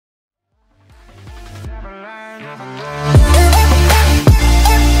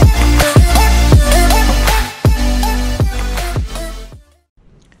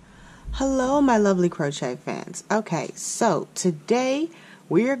my lovely crochet fans. Okay, so today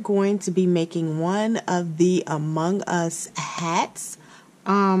we are going to be making one of the Among Us hats.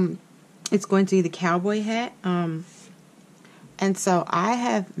 It's going to be the cowboy hat. And so I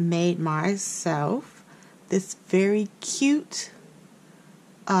have made myself this very cute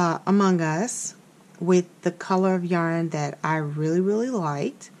Among Us with the color of yarn that I really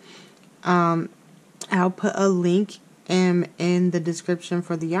liked. I'll put a link in the description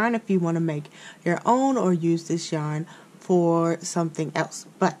for the yarn if you want to make your own or use this yarn for something else.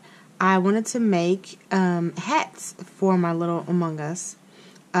 But I wanted to make hats for my little Among Us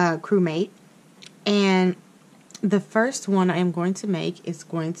crewmate, and the first one I am going to make is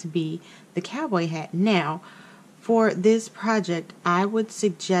going to be the cowboy hat. Now, for this project, I would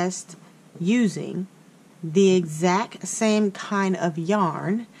suggest using the exact same kind of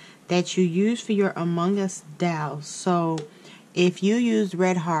yarn that you use for your Among Us doll. So if you used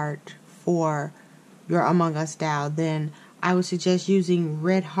Red Heart for your Among Us doll, then I would suggest using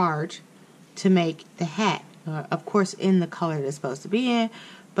Red Heart to make the hat. Of course, in the color it's supposed to be in,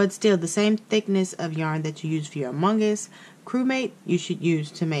 but still the same thickness of yarn that you use for your Among Us crewmate, you should use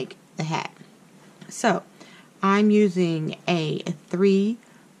to make the hat. So I'm using a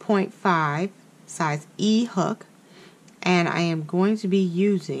 3.5 size E hook, and I am going to be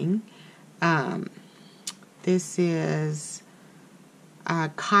using, this is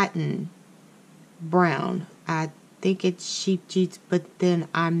cotton brown. I think it's sheep jeans, but then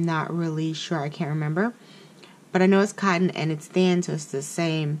I'm not really sure. I can't remember. But I know it's cotton and it's thin, so it's the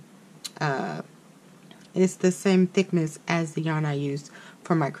same thickness as the yarn I used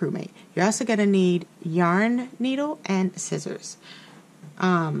for my crewmate. You're also going to need yarn needle and scissors.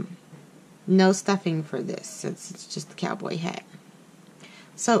 No stuffing for this, since it's just the cowboy hat.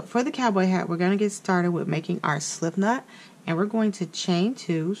 So for the cowboy hat, we're going to get started with making our slip knot, and we're going to chain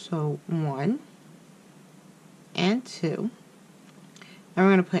 2, so 1 and 2, and we're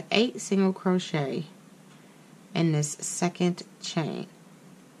going to put 8 single crochet in this second chain.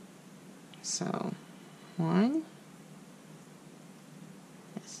 So 1,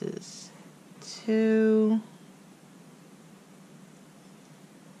 this is 2,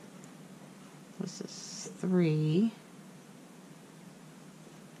 this is 3,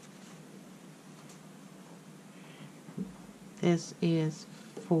 this is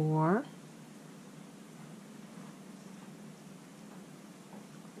 4,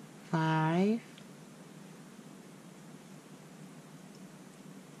 5,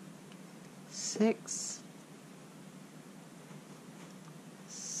 6,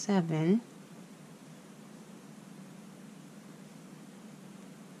 7,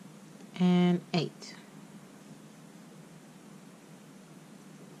 and 8.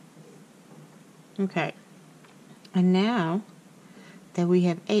 Okay, and now that we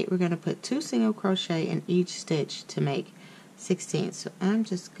have 8, we're going to put 2 single crochet in each stitch to make 16. So I'm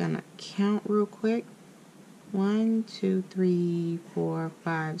just going to count real quick. 1, 2, 3, 4,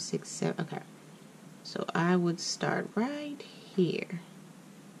 5, 6, 7. Okay, so I would start right here.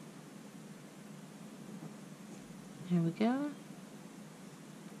 There we go.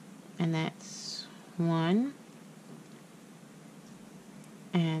 And that's 1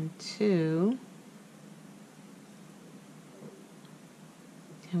 and 2.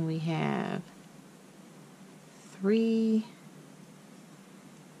 And we have 3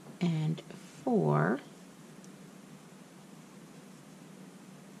 and 4.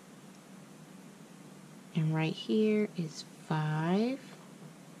 And right here is 5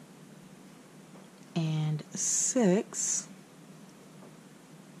 and 6.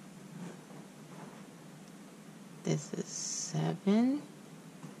 This is 7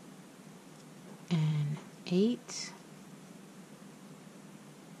 and 8.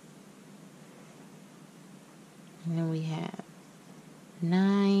 And then we have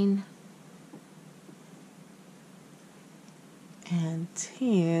 9 and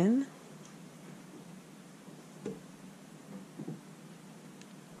 10.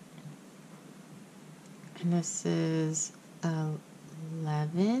 And this is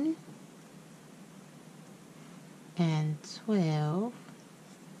 11 and 12.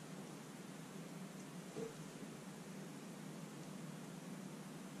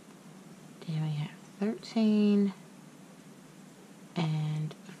 Then we have 13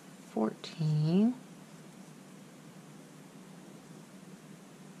 and 14.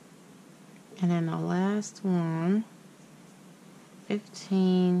 And then the last one,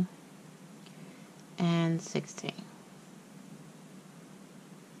 15 and 16.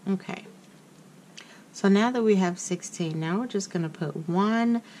 Okay, so now that we have 16, now we're just going to put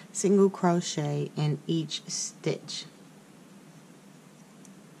 1 single crochet in each stitch.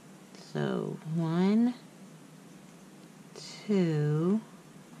 So 1, 2,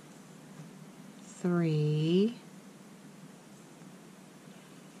 3,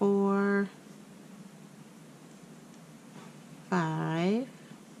 4, 5,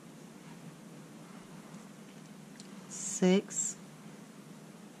 6,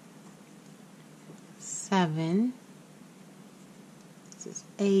 7, this is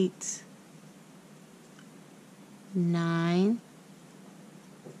 8, 9,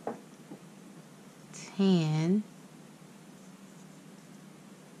 10,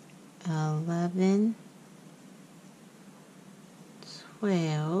 11,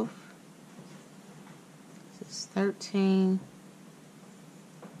 12, this is 13,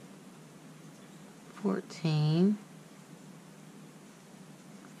 14,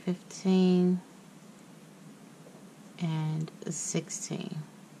 15, and 16.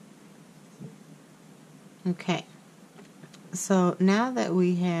 Okay, so now that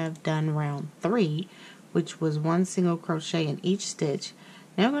we have done round 3, which was 1 single crochet in each stitch,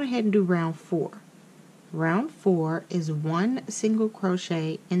 now I'm going to go ahead and do round 4. Round 4 is 1 single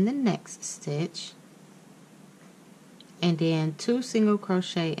crochet in the next stitch, and then 2 single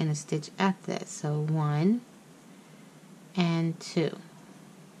crochet in a stitch after that. So 1 and 2.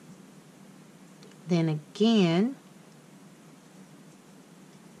 Then again,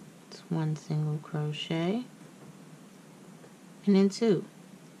 it's 1 single crochet, and then 2.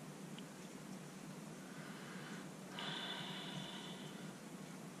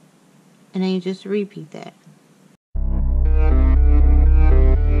 And then you just repeat that.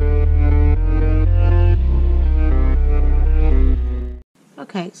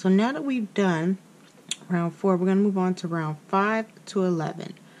 Okay, so now that we've done round 4, we're going to move on to round 5 to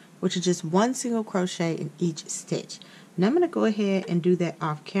 11, which is just 1 single crochet in each stitch. Now I'm going to go ahead and do that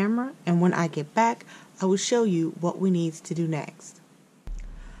off camera, and when I get back, I will show you what we need to do next.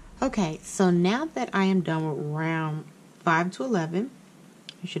 Okay, so now that I am done with round 5 to 11,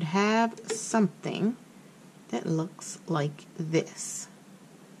 you should have something that looks like this.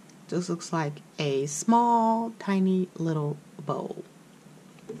 This looks like a small, tiny little bowl.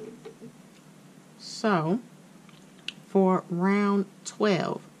 So, for round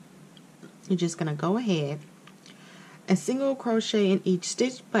 12, you're just going to go ahead and single crochet in each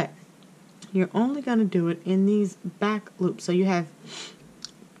stitch, but you're only going to do it in these back loops. So you have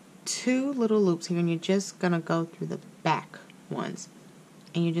 2 little loops here, and you're just going to go through the back ones.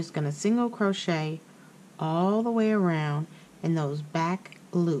 And you're just going to single crochet all the way around in those back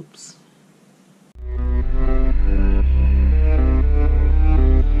loops.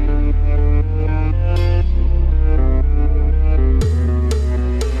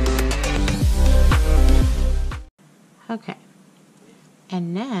 Okay,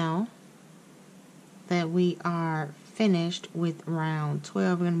 and now that we are finished with round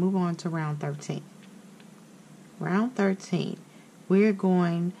 12, we're going to move on to round 13. Round 13, we're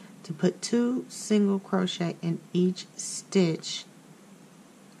going to put 2 single crochet in each stitch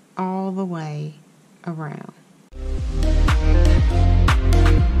all the way around.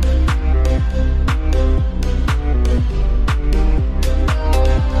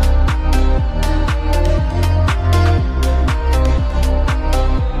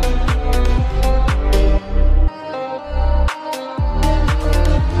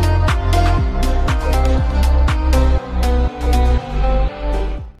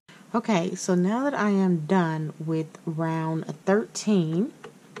 Okay, so now that I am done with round 13,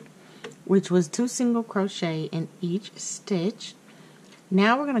 which was 2 single crochet in each stitch,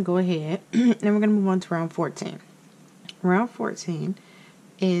 now we're going to go ahead and we're going to move on to round 14. Round 14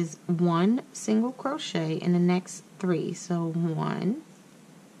 is 1 single crochet in the next 3. So 1,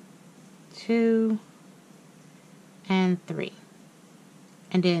 2, and 3.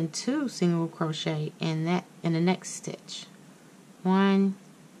 And then 2 single crochet in the next stitch. 1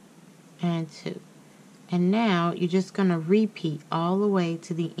 and 2. And now you're just going to repeat all the way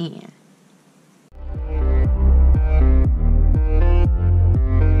to the end.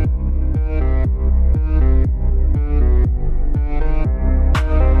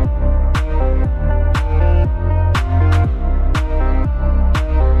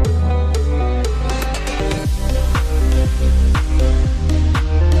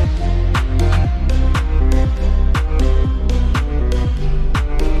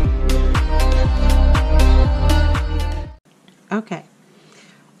 Okay,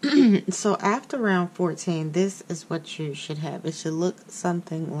 so after round 14, this is what you should have. It should look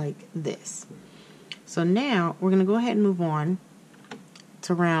something like this. So now we're going to go ahead and move on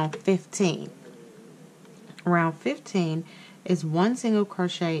to round 15. Round 15 is 1 single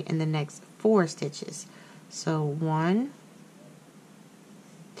crochet in the next 4 stitches. So 1,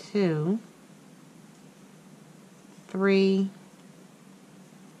 2, 3,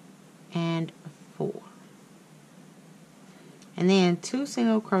 and 4. And then 2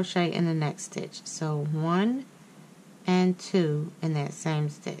 single crochet in the next stitch. So 1 and 2 in that same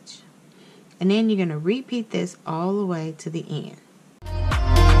stitch. And then you're going to repeat this all the way to the end.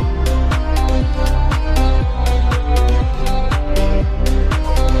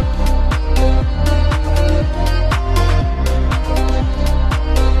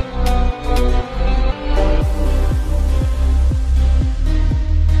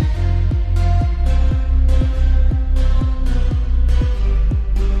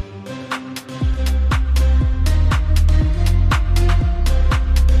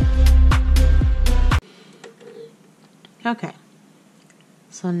 Okay,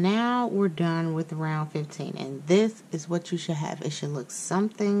 so now we're done with round 15, and this is what you should have. It should look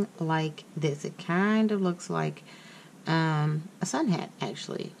something like this. It kind of looks like a sun hat,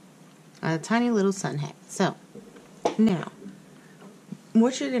 actually, a tiny little sun hat. So now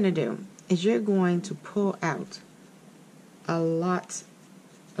what you're going to do is you're going to pull out a lot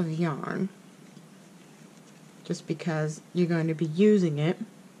of yarn, just because you're going to be using it.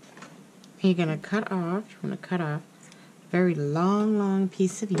 You're going to cut off, very long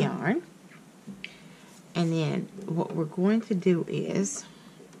piece of yarn. And then what we're going to do is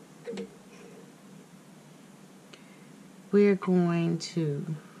we're going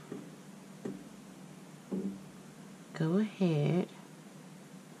to go ahead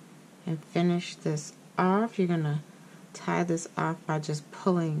and finish this off. You're going to tie this off by just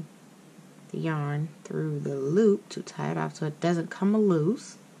pulling the yarn through the loop to tie it off so it doesn't come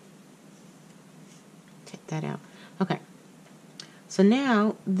loose. Take that out. Okay. So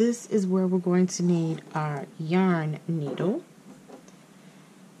now this is where we're going to need our yarn needle,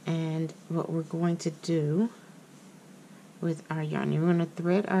 and what we're going to do with our yarn, we're going to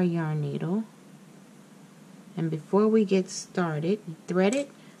thread our yarn needle, and before we get started, thread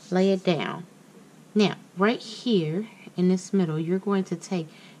it, lay it down. Now right here in this middle, you're going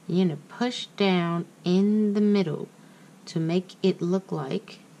to push down in the middle to make it look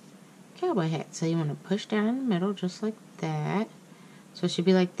like a cowboy hat. So you want to push down in the middle just like that. So it should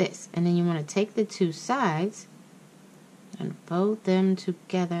be like this. And then you want to take the two sides and fold them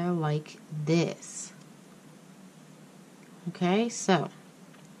together like this. Okay, so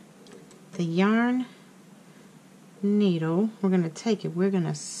the yarn needle, we're going to take it, we're going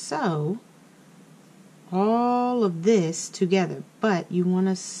to sew all of this together, but you want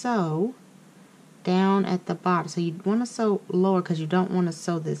to sew down at the bottom. So you want to sew lower because you don't want to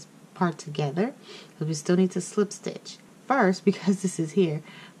sew this part together, because we still need to slip stitch. First, because this is here,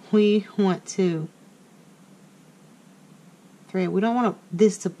 we want to thread. We don't want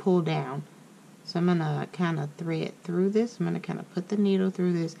this to pull down. So I'm going to kind of thread through this. I'm going to kind of put the needle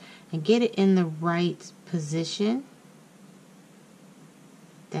through this and get it in the right position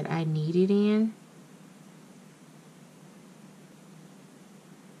that I need it in.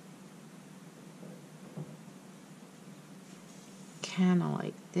 Kind of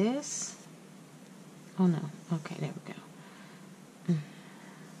like this. Oh no. Okay, there we go.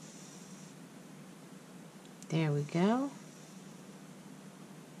 There we go.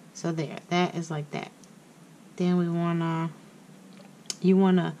 So there, that is like that. Then we you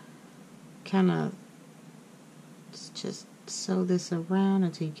wanna kind of just sew this around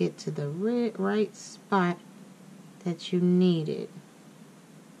until you get to the right spot that you need it.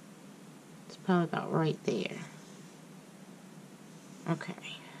 It's probably about right there. Okay.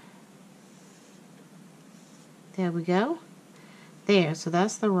 There we go. There, so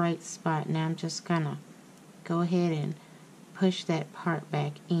that's the right spot. Now I'm just gonna go ahead and push that part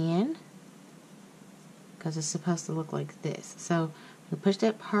back in, because it's supposed to look like this. So I'm gonna push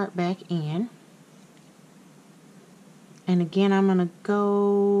that part back in, and again I'm gonna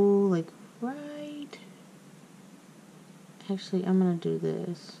go like right. Actually, I'm gonna do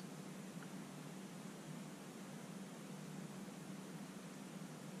this.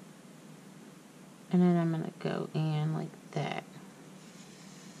 And then I'm gonna go in like that.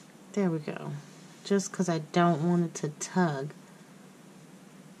 There we go. Just because I don't want it to tug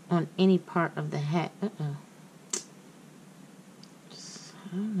on any part of the hat. Just,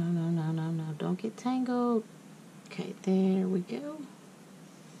 oh, no. Don't get tangled. Okay, there we go.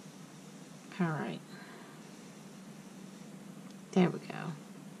 Alright. There we go.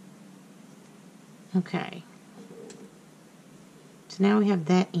 Okay. So now we have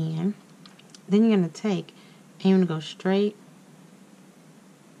that in. Then you're going to take and you're going to go straight,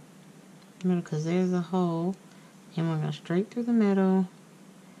 because there's a hole, and we're going to straight through the middle,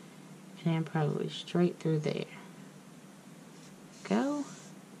 and then probably straight through there. Go.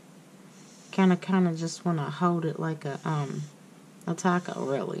 kind of just want to hold it like a taco,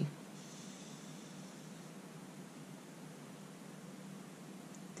 really.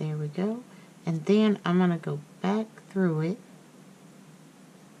 There we go. And then I'm going to go back through it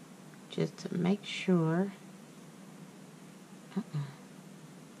just to make sure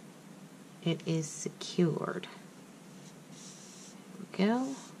it is secured. There we go.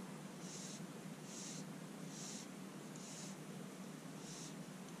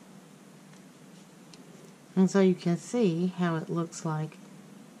 And so you can see how it looks like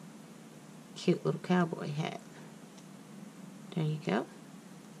a cute little cowboy hat. There you go.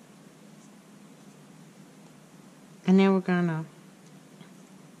 And then we're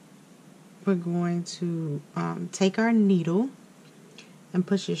going to take our needle and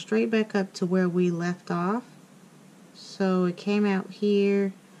push it straight back up to where we left off. So it came out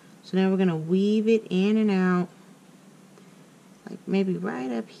here. So now we're going to weave it in and out, like maybe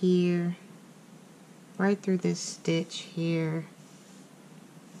right up here, right through this stitch here,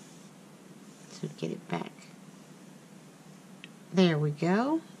 to get it back. There we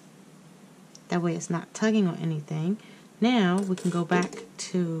go. That way it's not tugging on anything. Now we can go back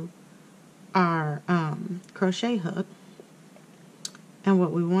to our crochet hook, and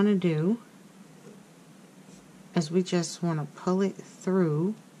what we want to do is we just want to pull it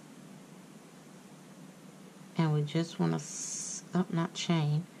through, and we just want to, not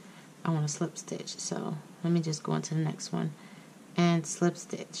chain, I want to slip stitch. So let me just go into the next one and slip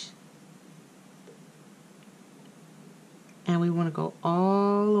stitch. And we want to go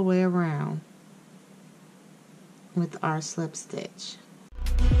all the way around with our slip stitch.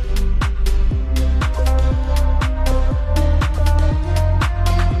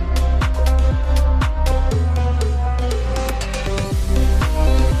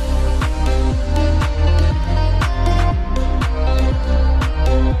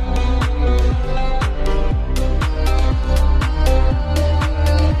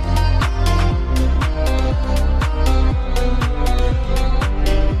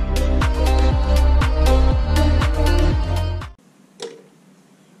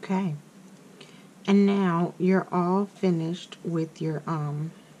 Okay, and now you're all finished with your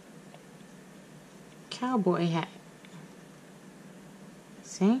cowboy hat.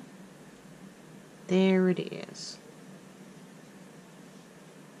 See? There it is.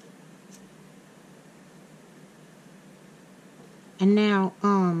 And now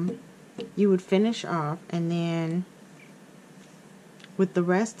you would finish off, and then with the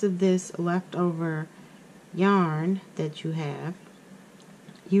rest of this leftover yarn that you have,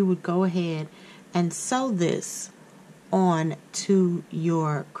 you would go ahead and sew this on to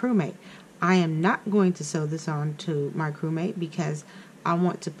your crewmate. I am not going to sew this on to my crewmate because I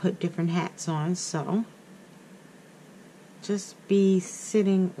want to put different hats on, so just be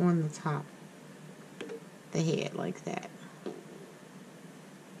sitting on the top of the head like that.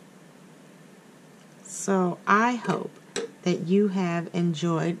 So I hope that you have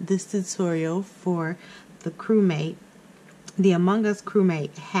enjoyed this tutorial for the crewmate, the Among Us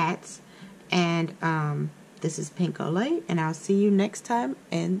crewmate hats, and this is Pink Olay, and I'll see you next time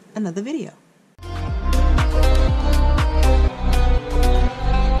in another video.